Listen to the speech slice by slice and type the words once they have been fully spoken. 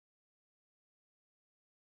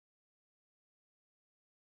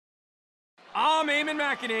I'm Eamon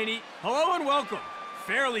McEnany. Hello and welcome.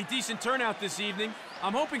 Fairly decent turnout this evening.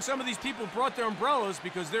 I'm hoping some of these people brought their umbrellas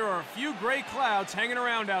because there are a few gray clouds hanging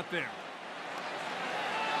around out there.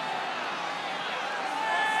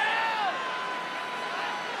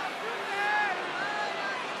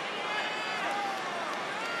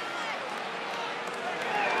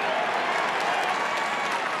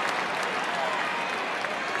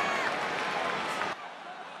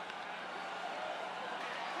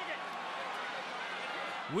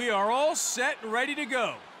 We are all set and ready to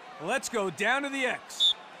go. Let's go down to the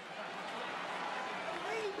X.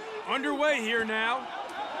 Underway here now.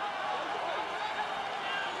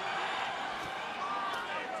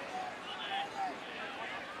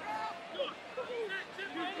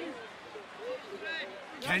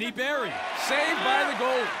 Kenny Berry, saved by the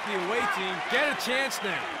goal. The away team get a chance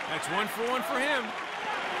now. That's 1 for 1 for him.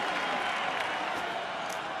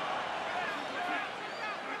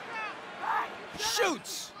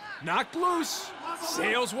 Shoots! Knocked loose.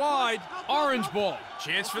 Sails wide. Orange ball.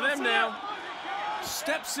 Chance for them now.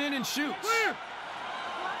 Steps in and shoots.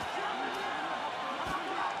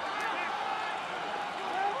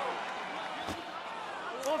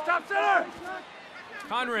 Top center!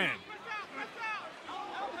 Conrad.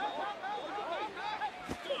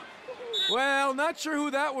 Well, not sure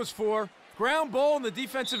who that was for. Ground ball in the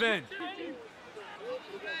defensive end.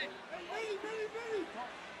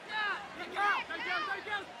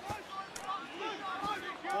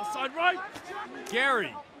 Side right.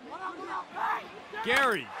 Gary.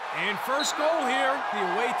 And first goal here. The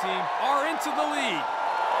away team are into the lead.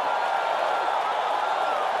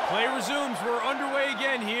 Play resumes. We're underway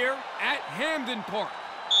again here at Hamden Park.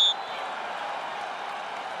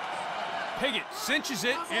 Piggott cinches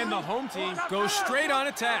it, and the home team goes straight on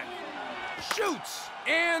attack. Shoots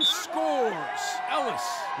and scores. Ellis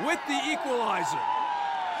with the equalizer.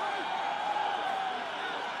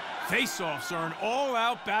 Face-offs are an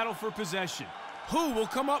all-out battle for possession. Who will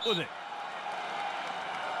come up with it?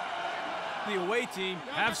 The away team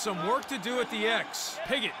have some work to do at the X.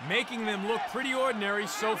 Piggott making them look pretty ordinary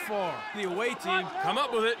so far. The away team come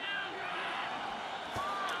up with it.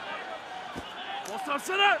 Top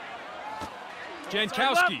center.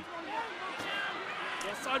 Jankowski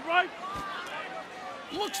Side right.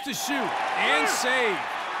 looks to shoot and save.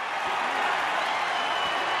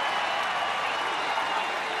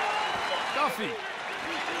 Duffy.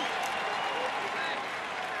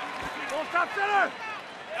 Top center.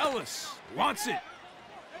 Ellis wants it.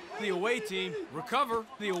 The away team recover.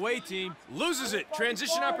 The away team loses it.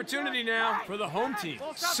 Transition opportunity now for the home team.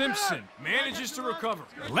 Simpson manages to recover.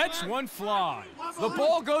 Lets one fly. The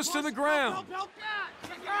ball goes to the ground.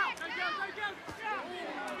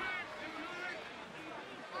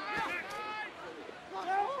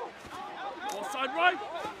 Side right.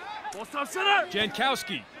 Top center.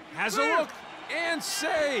 Jankowski has a look and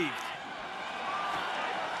saved.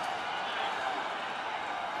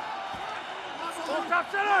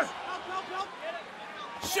 Top center.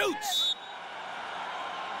 Shoots.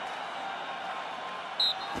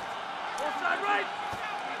 Side right.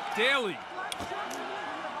 Daly.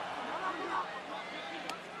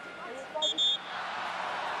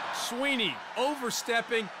 Sweeney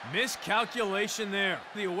overstepping, miscalculation there.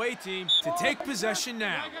 The away team to take possession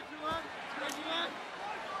now.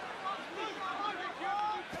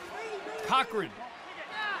 Cochran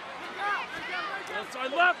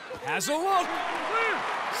Side left. has a look.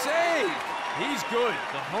 Save. He's good.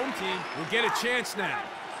 The home team will get a chance now.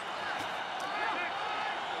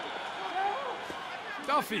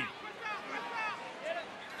 Duffy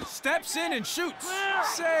steps in and shoots.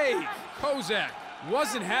 Save. Kozak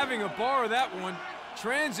wasn't having a bar of that one.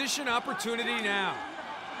 Transition opportunity now.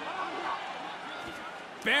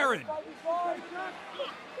 Barron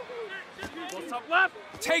Top left.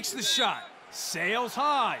 takes the shot. Sails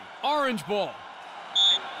high. Orange ball.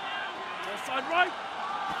 Side right.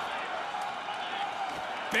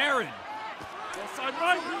 Barron. Side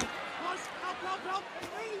right.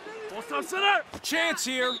 Top center. Chance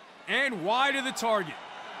here and wide of the target.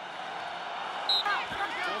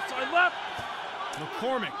 Side left.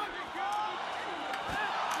 McCormick.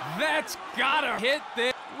 That's gotta hit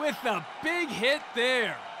there with a big hit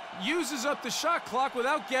there. Uses up the shot clock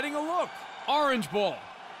without getting a look. Orange ball.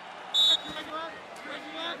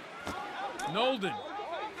 Nolden.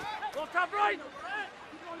 Top right.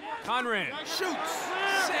 Conrad shoots.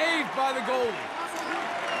 Saved by the goalie.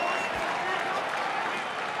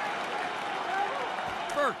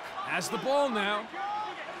 Burke has the ball now.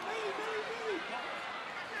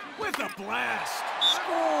 With a blast.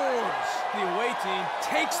 Scores. The away team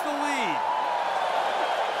takes the lead.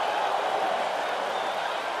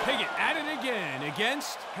 Piggott at it again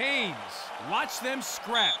against Haynes. Watch them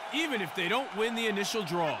scrap, even if they don't win the initial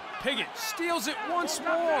draw. Piggott steals it once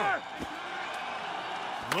more.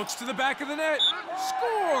 Looks to the back of the net.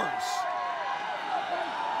 Scores!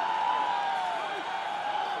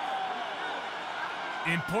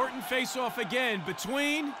 Important face-off again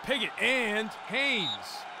between Piggott and Haynes.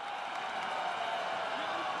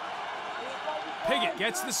 Piggott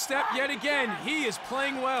gets the step yet again. He is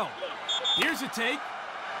playing well. Here's a take.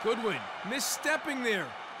 Goodwin misstepping there.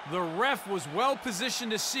 The ref was well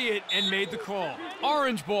positioned to see it and made the call.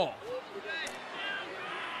 Orange ball.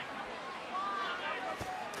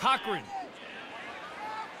 Cochran.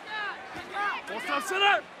 Ball stop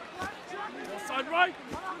center. Ball side right.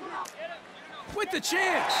 With the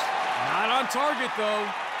chance. Not on target, though.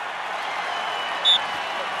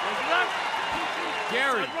 Ball left.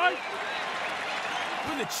 Gary Side right.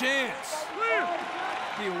 with a chance. Clear.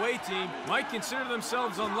 The away team might consider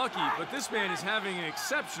themselves unlucky, but this man is having an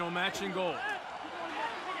exceptional match in goal.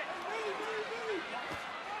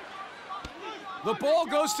 The ball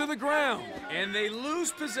goes to the ground, and they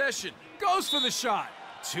lose possession. Goes for the shot.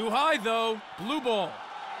 Too high, though. Blue ball.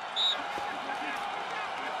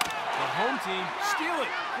 The home team steal it.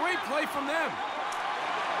 Great play from them.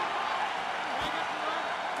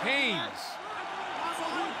 Haynes.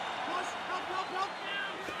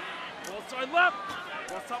 Ball side left.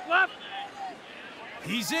 Ball stop left.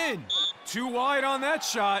 He's in. Too wide on that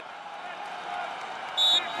shot.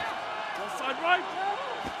 Ball side right.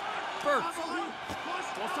 Burke.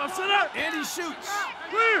 Ball stop center. And he shoots.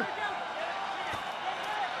 Clear.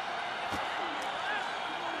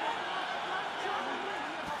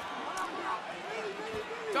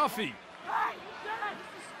 Duffy.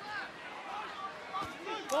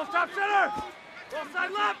 Ball stop center. Ball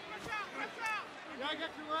side left.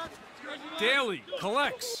 Daly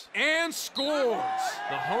collects and scores.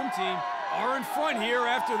 The home team are in front here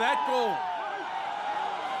after that goal.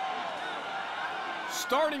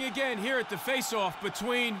 Starting again here at the face-off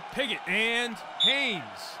between Piggott and Haynes.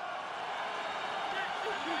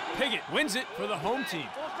 Piggott wins it for the home team.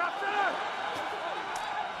 Ball stop center.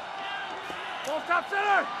 Ball stop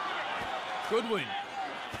center. Goodwin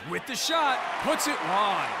with the shot, puts it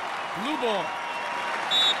wide. Blue ball.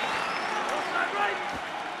 Ball side right.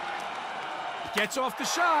 Gets off the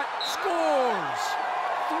shot, scores!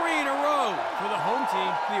 3 in a row for the home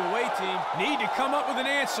team. The away team need to come up with an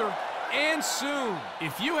answer, and soon.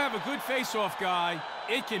 If you have a good face-off guy,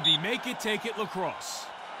 it can be make it, take it lacrosse.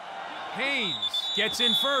 Haynes gets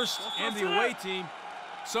in first, and the away team.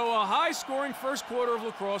 So a high-scoring first quarter of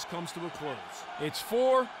lacrosse comes to a close. It's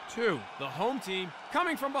 4-2. The home team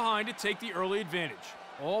coming from behind to take the early advantage,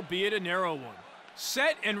 albeit a narrow one.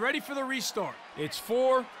 Set and ready for the restart. It's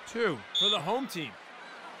 4-2 for the home team.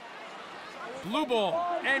 Blue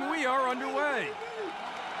ball, and we are underway.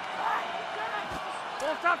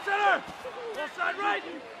 Ball stop center. Ball side right.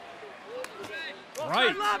 Ball Right.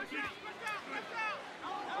 side left.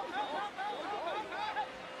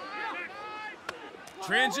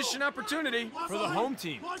 Transition opportunity for the home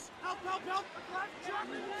team. Ball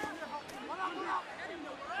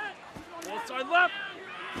side left.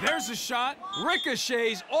 There's a shot.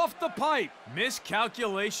 Ricochets off the pipe.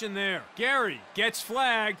 Miscalculation there. Gary gets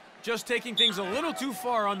flagged, just taking things a little too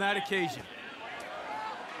far on that occasion.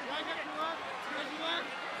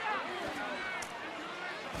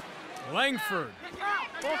 Langford.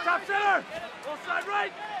 Ball stop center. Ball side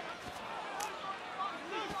right.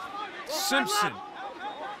 Ball side Simpson. left.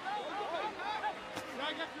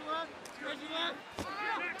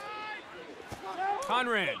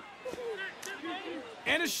 Conrad.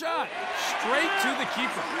 And a shot. Straight to the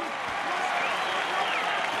keeper.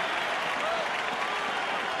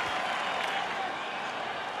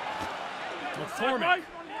 Side McCormick right.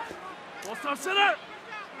 Ball stop center.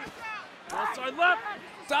 Ball side left.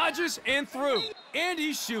 dodges and through. And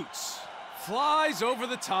he shoots. Flies over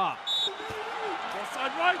the top. Ball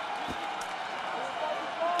side right.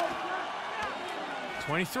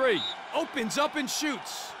 23. Opens up and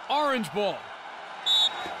shoots. Orange ball.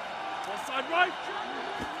 Ball side right.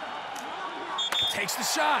 Takes the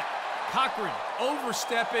shot. Cochran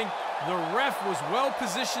overstepping. The ref was well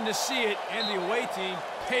positioned to see it, and the away team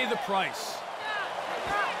pay the price.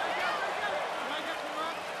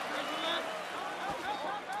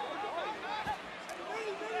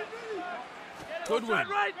 Goodwin. Side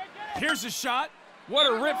right. Here's a shot.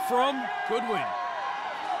 What a rip from Goodwin.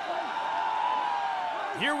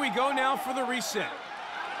 Here we go now for the reset.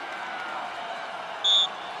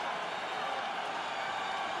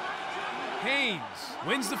 Haynes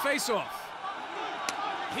wins the faceoff.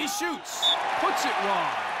 He shoots, puts it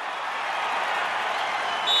wide.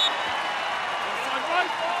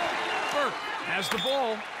 Has the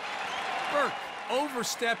ball. Burke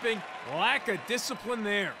overstepping, lack of discipline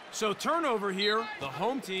there. So turnover here, the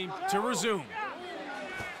home team to resume.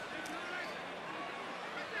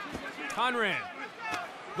 Conrad.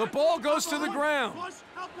 The ball goes to the ground.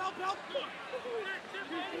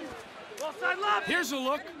 Here's a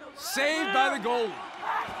look. Saved by the goalie.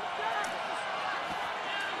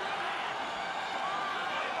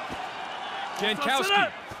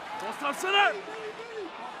 Jankowski.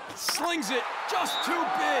 Slings it just too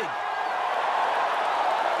big.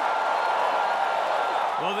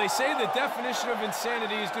 Well, they say the definition of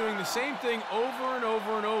insanity is doing the same thing over and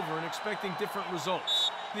over and over and expecting different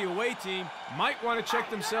results. The away team might want to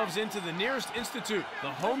check themselves into the nearest institute.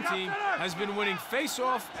 The home team has been winning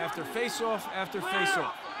face-off after face-off after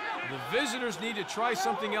face-off. The visitors need to try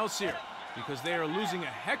something else here because they are losing a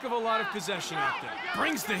heck of a lot of possession out there.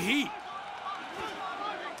 Brings the heat.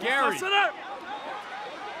 Gary.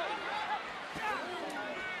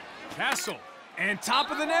 Castle. And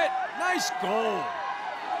top of the net. Nice goal.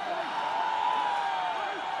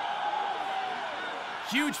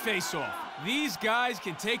 Huge face-off. These guys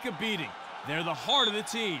can take a beating. They're the heart of the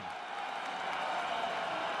team.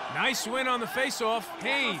 Nice win on the face-off.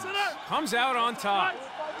 Haynes comes out on top.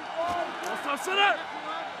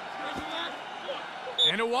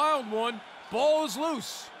 And a wild one. Ball is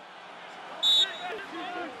loose.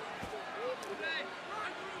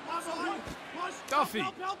 Duffy.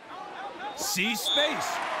 Sees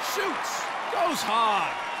space. Shoots. Goes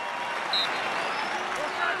high.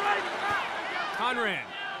 Conrad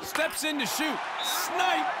steps in to shoot.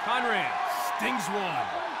 Snipe. Conrad stings one.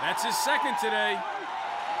 That's his second today.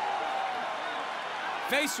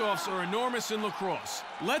 Face-offs are enormous in lacrosse.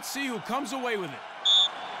 Let's see who comes away with it.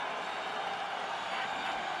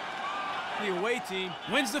 The away team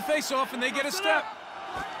wins the face-off and they get a step.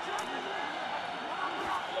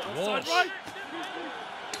 Walsh.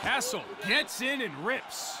 Castle gets in and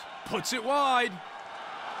rips. Puts it wide.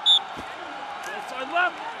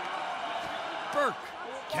 Left. Burke.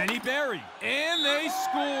 Kenny Berry. And they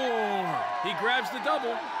score. He grabs the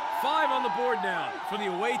double. 5 on the board now for the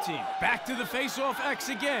away team. Back to the face-off X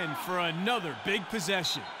again for another big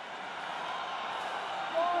possession.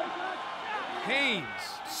 Haynes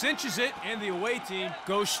cinches it, and the away team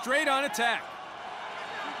goes straight on attack.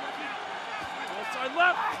 Ball side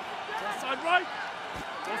left. Ball side right.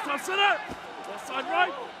 Ball side center. Ball side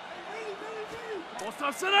right. Ball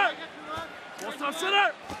side center. Ball side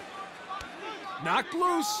center. Knocked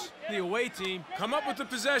loose. The away team come up with the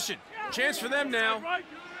possession. Chance for them now.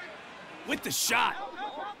 With the shot.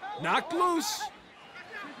 Knocked loose.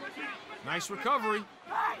 Nice recovery.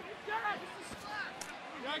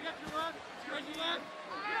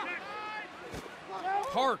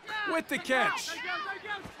 Park with the catch.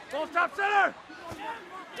 Ball top center.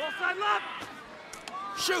 Ball side left.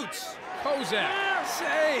 Shoots. Kozak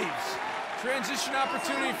saves. Transition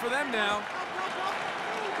opportunity for them now.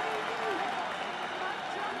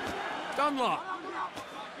 Dunlop.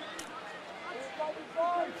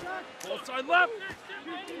 Ball side left.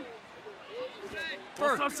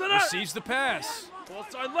 Burke receives the pass. Ball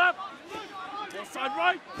side left. Ball side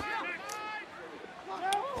right.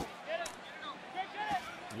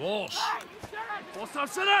 Walsh. Ball side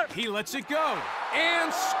center. He lets it go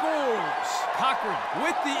and scores. Cochran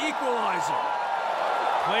with the equalizer.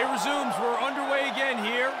 Play resumes. We're underway again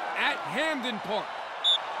here at Hamden Park.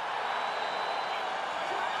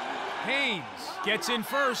 Haynes gets in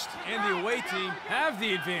first, and the away team have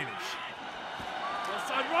the advantage. Ball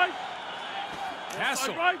side right.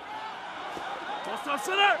 Castle. Ball side right. Ball side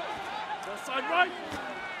center. Ball side right.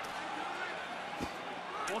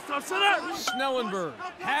 Ball side center. Snellenberg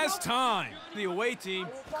has time. The away team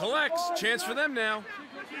collects. Chance for them now.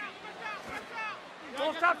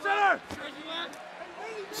 Ball top center.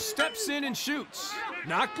 Steps in and shoots.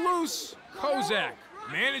 Knocked loose. Kozak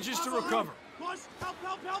manages to recover.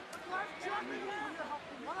 Help.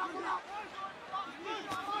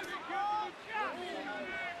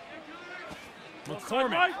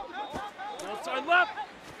 McCormick. Ball side left.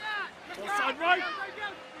 Ball side right.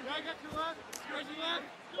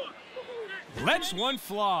 Lets one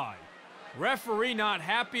fly. Referee not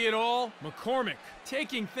happy at all. McCormick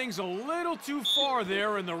taking things a little too far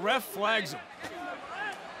there, and the ref flags him.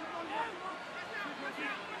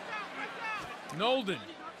 Nolden.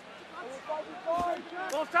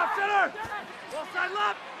 Ball top center. Ball side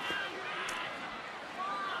left.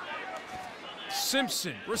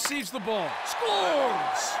 Simpson receives the ball.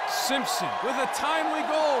 Scores! Simpson with a timely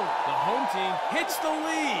goal. The home team hits the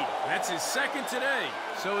lead. That's his second today.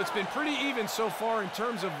 So it's been pretty even so far in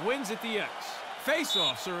terms of wins at the X.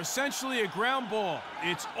 Face-offs are essentially a ground ball.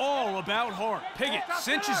 It's all about heart. Piggott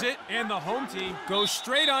cinches it, and the home team goes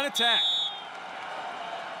straight on attack.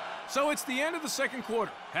 So it's the end of the second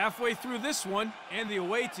quarter. Halfway through this one, and the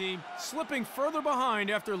away team slipping further behind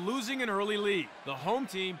after losing an early lead. The home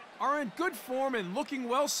team are in good form and looking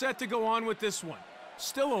well set to go on with this one.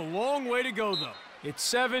 Still a long way to go, though. It's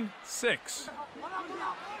 7-6.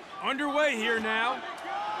 Underway here now.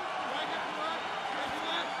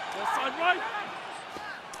 Offside right.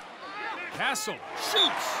 Castle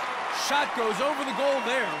shoots. Shot goes over the goal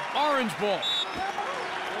there. Orange ball.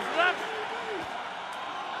 Goes left.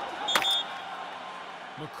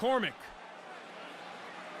 McCormick.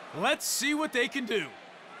 Let's see what they can do.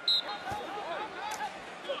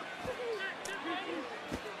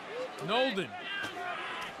 Nolden.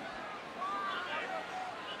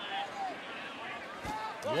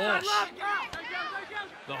 Walsh.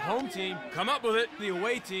 The home team come up with it. The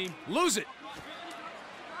away team lose it.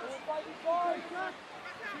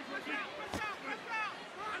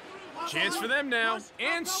 Chance for them now.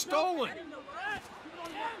 And stolen.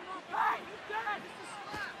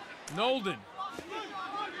 Nolden.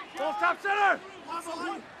 Ball top center.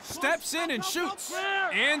 Steps in and shoots.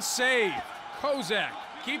 And saved. Kozak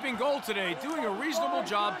keeping goal today, doing a reasonable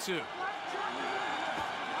job too.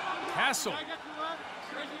 Castle.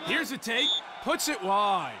 Here's a take. Puts it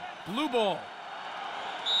wide. Blue ball.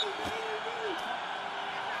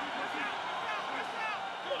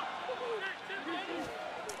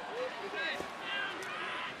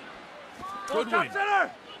 Goodwin.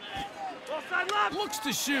 Looks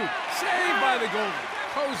to shoot. Saved by the goalie.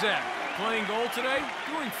 Kozak playing goal today,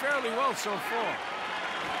 doing fairly well so far.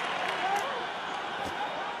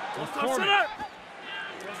 McCormick.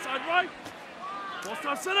 Offside right.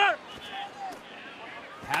 Offside center.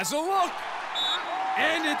 Has a look.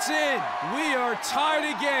 And it's in. We are tied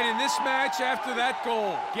again in this match after that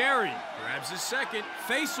goal. Gary grabs his second.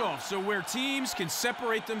 Face-offs are where teams can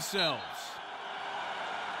separate themselves.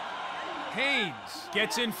 Haynes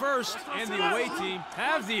gets in first, and the away team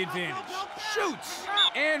have the advantage. Shoots,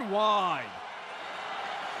 and wide.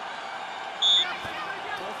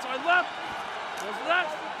 Offside left. Goes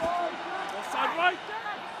left. Offside right.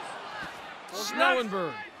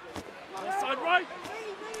 Snellenberg. Offside right.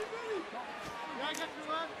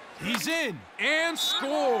 He's in and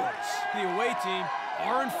scores. The away team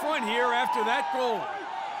are in front here after that goal.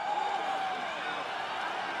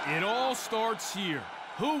 It all starts here.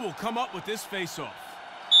 Who will come up with this face-off?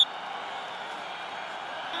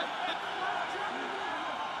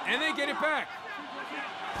 And they get it back.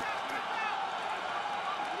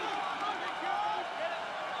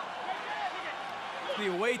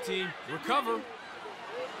 The away team recover.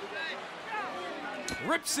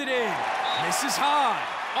 Rips it in. Misses high.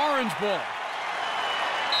 Orange ball.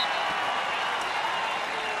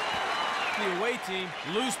 The away team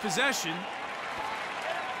lose possession.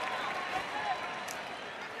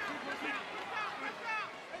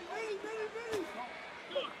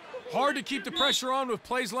 Hard to keep the pressure on with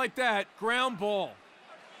plays like that. Ground ball.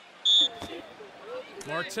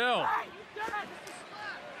 Martell.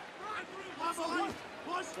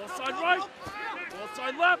 Offside right.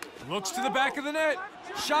 Offside left. Looks to the back of the net.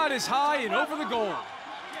 Shot is high and over the goal.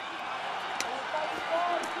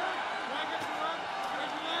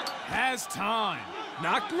 Has time.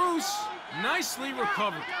 Knocked loose. Nicely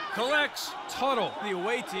recovered. Collects. Tuttle. The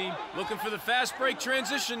away team looking for the fast break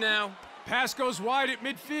transition now. Pass goes wide at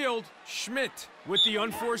midfield. Schmidt with the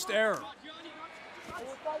unforced error.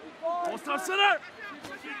 Offside center.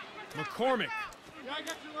 McCormick.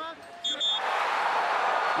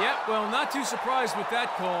 Yep, well, not too surprised with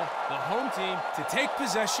that call. The home team to take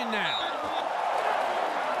possession now.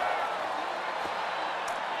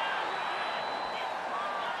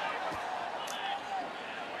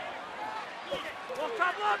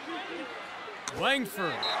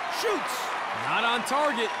 Langford shoots. Not on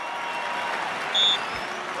target.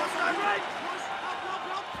 Offside right.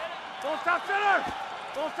 Ball top center.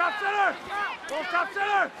 Ball top center. Ball top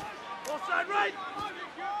center. Offside right.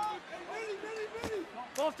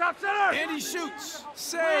 Ball top center. And he shoots.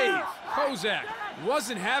 Save. Kozak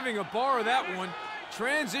wasn't having a bar of that one.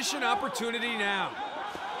 Transition opportunity now.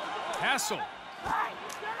 Castle.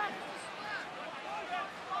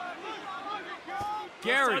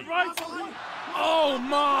 Gary. Oh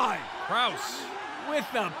my! Kraus with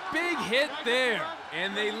a big hit there.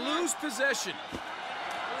 And they lose possession.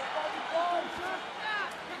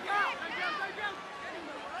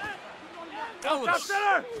 Ball top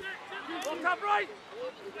center. Ball top right.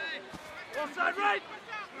 Offside right.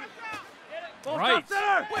 Ball top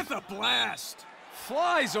center. With a blast.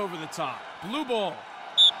 Flies over the top. Blue ball.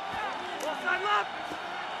 side left.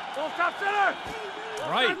 Ball top center.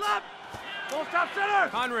 Ball Right. side left. Ball top center.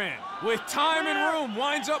 Conran, with time and room,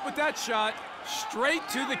 winds up with that shot straight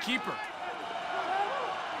to the keeper.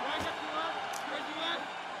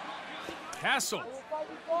 Castle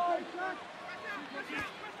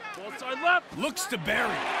Ball side left. looks to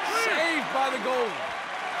bury. Saved by the goalie.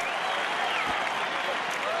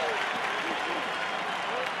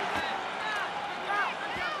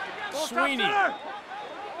 Ball top Sweeney. center.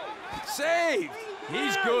 Saved.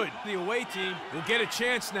 He's good. The away team will get a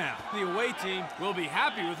chance now. The away team will be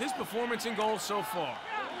happy with his performance in goal so far.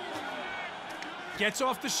 Gets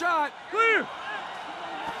off the shot. Clear.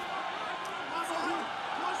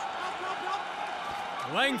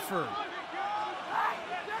 Langford.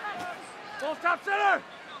 Ball top center.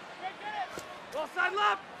 Ball side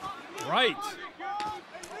left. Right.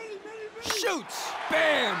 Shoots.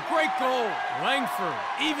 Bam. Great goal. Langford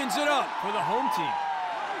evens it up for the home team.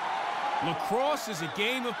 Lacrosse is a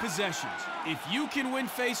game of possessions. If you can win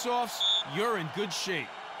faceoffs, you're in good shape.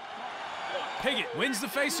 Piggott wins the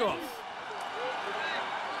faceoff.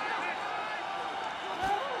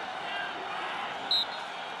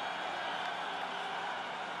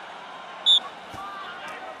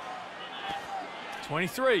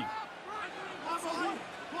 '23.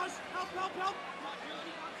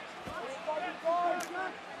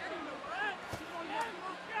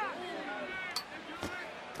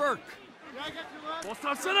 Burke. Ball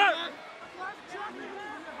top center.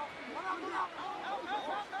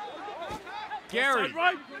 Gary. Side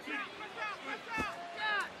right.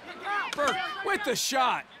 Burke with the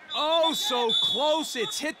shot. Oh, so close.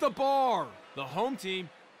 It's hit the bar. The home team.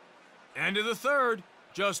 End of the third.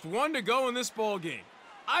 Just one to go in this ball game.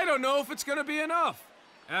 I don't know if it's going to be enough.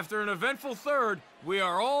 After an eventful third, we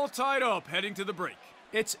are all tied up heading to the break.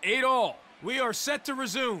 It's 8-all. We are set to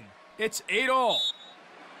resume. It's 8-all.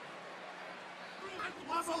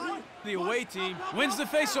 The away team wins the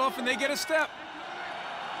faceoff and they get a step.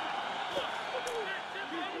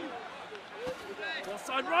 Ball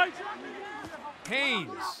side right.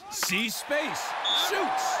 Haynes sees space,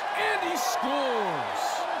 shoots, and he scores.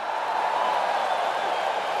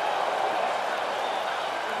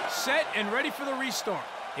 Set and ready for the restart.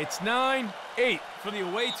 It's 9-8 for the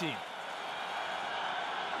away team.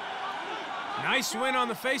 Nice win on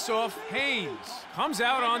the faceoff. Haynes comes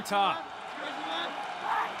out on top.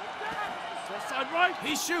 Ball side right.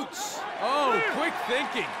 He shoots. Oh, quick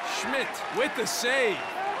thinking. Schmidt with the save.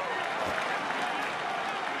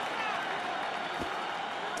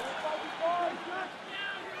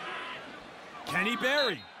 Kenny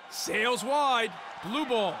Berry sails wide. Blue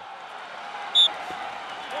ball.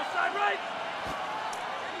 Ball side right.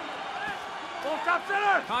 Ball top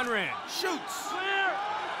center. Conran shoots. Clear.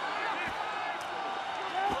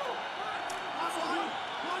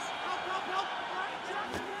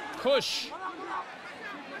 Cush.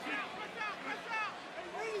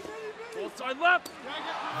 Ball side left.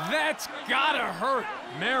 That's gotta hurt.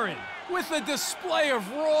 Marin with a display of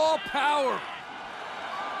raw power.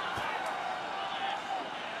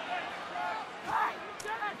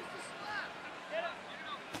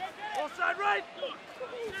 Ball side right.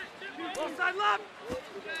 Ball side left.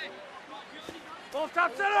 Ball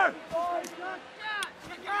top center.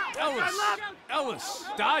 Ellis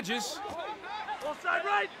dodges. Ball side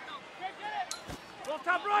right. Ball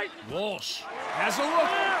top right. Walsh has a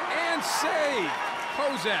look and save.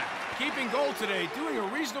 Kozak keeping goal today, doing a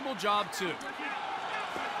reasonable job too.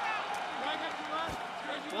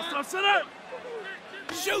 Ball top center.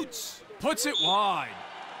 Shoots, puts it wide.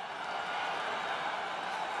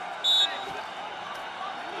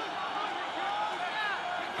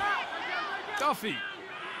 Duffy.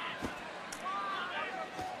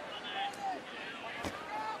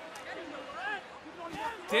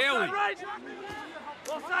 Daly. Ball side right.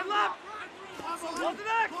 Ball side left. Ball to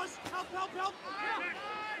next.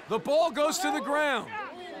 The ball goes to the ground.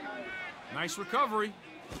 Nice recovery.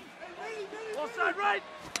 Ball side right.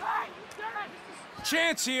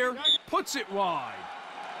 Chance here, puts it wide.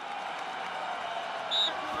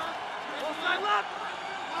 Ball side left.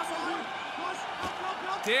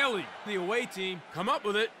 Daly, the away team, come up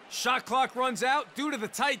with it. Shot clock runs out due to the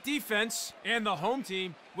tight defense, and the home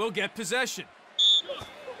team will get possession.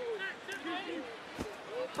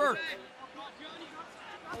 Burke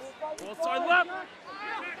Ball side left.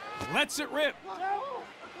 lets it rip.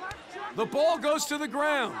 The ball goes to the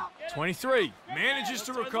ground. 23 manages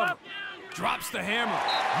to recover. Drops the hammer.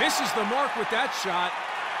 Misses the mark with that shot.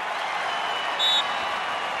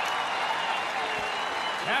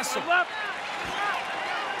 Castle Side left.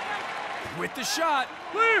 with the shot.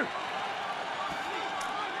 Clear.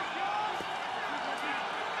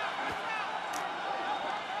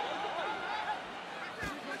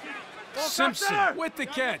 Simpson with the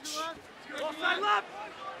catch. Ball side left.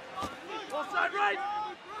 Ball side right.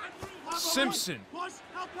 Simpson.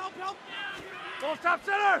 Help. Ball top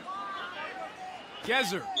center.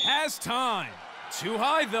 Gezer has time. Too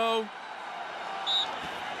high, though.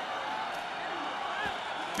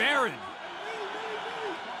 Barron.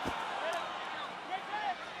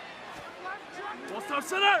 Ball top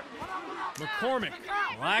center. McCormick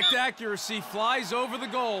lacked accuracy, flies over the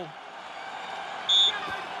goal.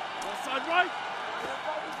 Ball side right.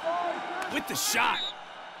 With the shot.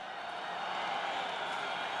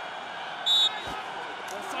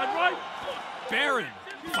 Ball side right. Barron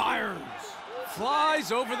fires.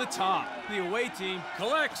 Flies over the top. The away team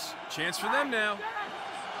collects. Chance for them now.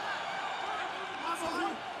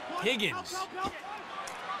 Higgins.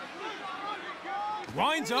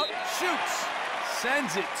 Winds up, shoots.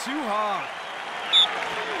 Sends it too high.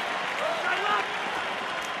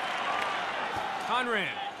 Conrad.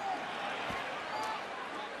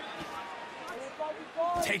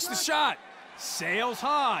 Takes the shot. Sails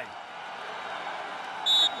high.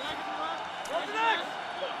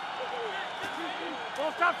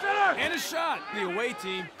 Ball top center. And a shot. The away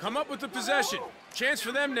team come up with the possession. Chance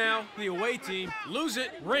for them now. The away team lose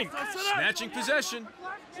it. Rink snatching possession.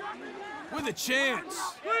 With a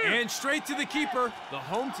chance. And straight to the keeper. The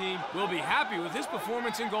home team will be happy with his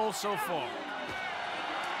performance in goal so far.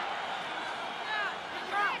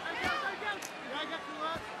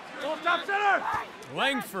 Ball top center.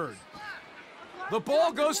 Langford. The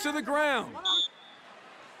ball goes to the ground.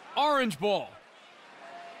 Orange ball.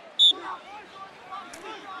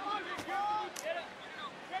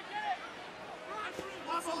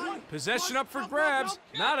 Possession up for grabs.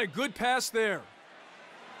 Not a good pass there.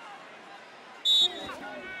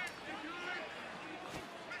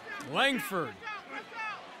 Langford.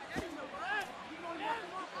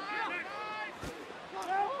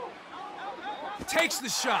 Takes the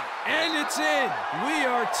shot, and it's in. We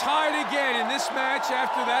are tied again in this match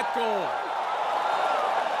after that goal.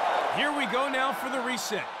 Here we go now for the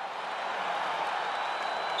reset.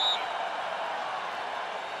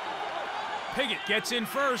 Piggott gets in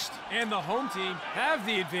first, and the home team have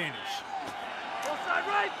the advantage. Ball side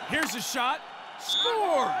right. Here's a shot.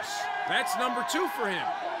 Scores! That's number 2 for him.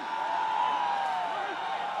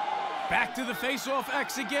 Back to the face-off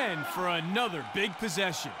X again for another big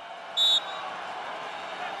possession.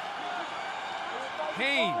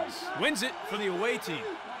 Haynes wins it for the away team.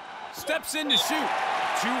 Steps in to shoot.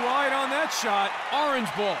 Too wide on that shot. Orange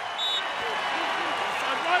ball. Ball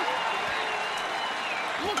side right.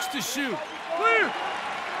 Looks to shoot. Clear.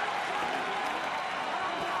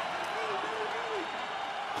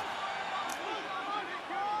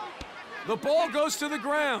 The ball goes to the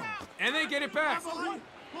ground, and they get it back.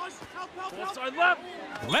 Ball side left.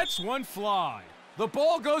 Lets one fly. The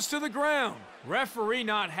ball goes to the ground. Referee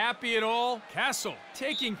not happy at all. Castle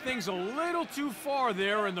taking things a little too far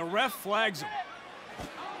there, and the ref flags him.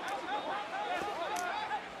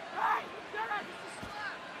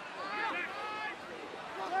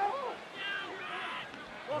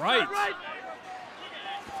 Right.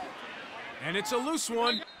 And it's a loose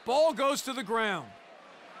one. Ball goes to the ground.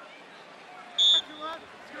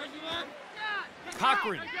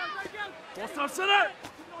 Cochran. Ball top center.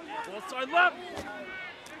 Ball side left.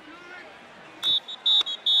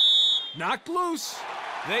 Knocked loose.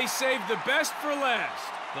 They saved the best for last.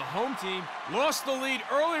 The home team lost the lead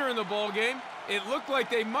earlier in the ballgame. It looked like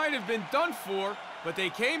they might have been done for, but they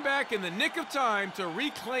came back in the nick of time to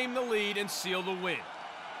reclaim the lead and seal the win.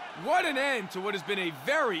 What an end to what has been a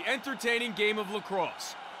very entertaining game of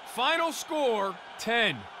lacrosse. Final score,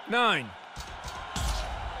 10-9.